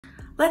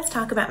Let's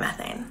talk about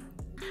methane.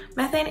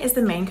 Methane is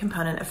the main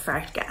component of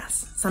fracked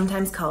gas,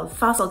 sometimes called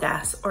fossil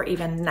gas or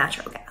even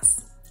natural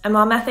gas. And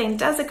while methane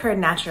does occur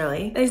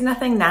naturally, there's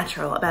nothing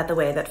natural about the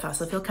way that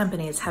fossil fuel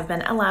companies have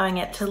been allowing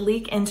it to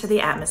leak into the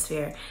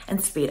atmosphere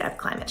and speed up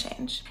climate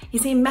change. You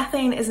see,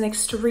 methane is an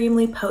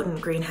extremely potent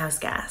greenhouse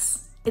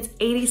gas. It's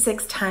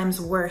 86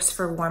 times worse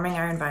for warming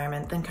our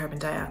environment than carbon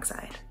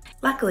dioxide.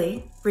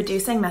 Luckily,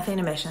 reducing methane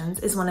emissions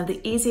is one of the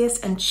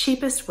easiest and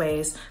cheapest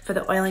ways for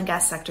the oil and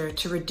gas sector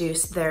to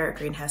reduce their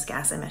greenhouse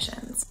gas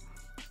emissions.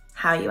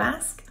 How, you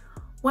ask?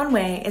 One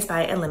way is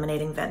by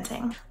eliminating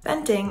venting.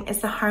 Venting is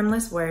the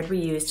harmless word we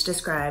use to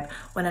describe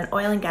when an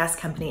oil and gas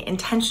company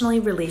intentionally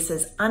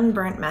releases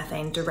unburnt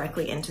methane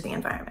directly into the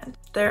environment.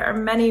 There are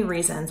many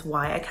reasons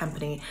why a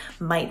company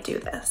might do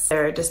this.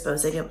 They're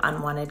disposing of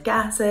unwanted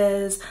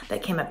gases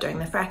that came up during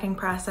the fracking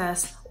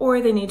process, or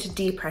they need to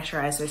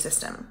depressurize their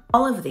system.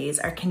 All of these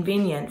are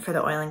convenient for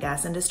the oil and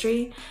gas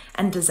industry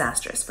and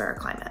disastrous for our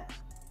climate.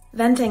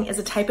 Venting is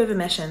a type of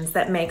emissions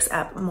that makes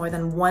up more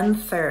than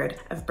 1/3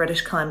 of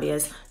British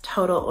Columbia's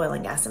total oil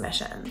and gas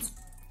emissions.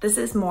 This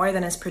is more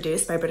than is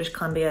produced by British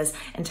Columbia's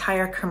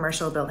entire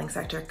commercial building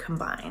sector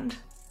combined.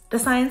 The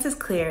science is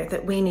clear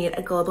that we need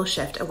a global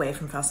shift away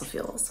from fossil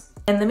fuels.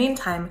 In the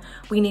meantime,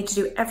 we need to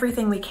do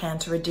everything we can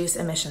to reduce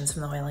emissions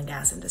from the oil and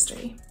gas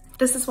industry.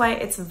 This is why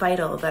it's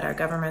vital that our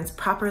governments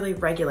properly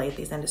regulate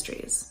these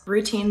industries.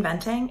 Routine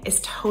venting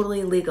is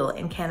totally legal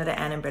in Canada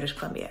and in British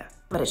Columbia,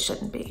 but it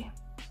shouldn't be.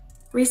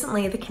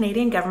 Recently, the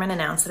Canadian government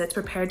announced that it's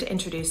prepared to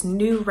introduce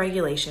new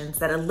regulations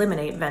that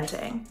eliminate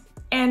venting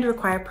and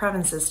require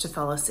provinces to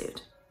follow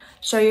suit.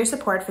 Show your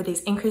support for these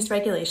increased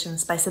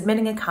regulations by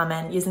submitting a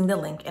comment using the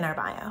link in our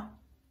bio.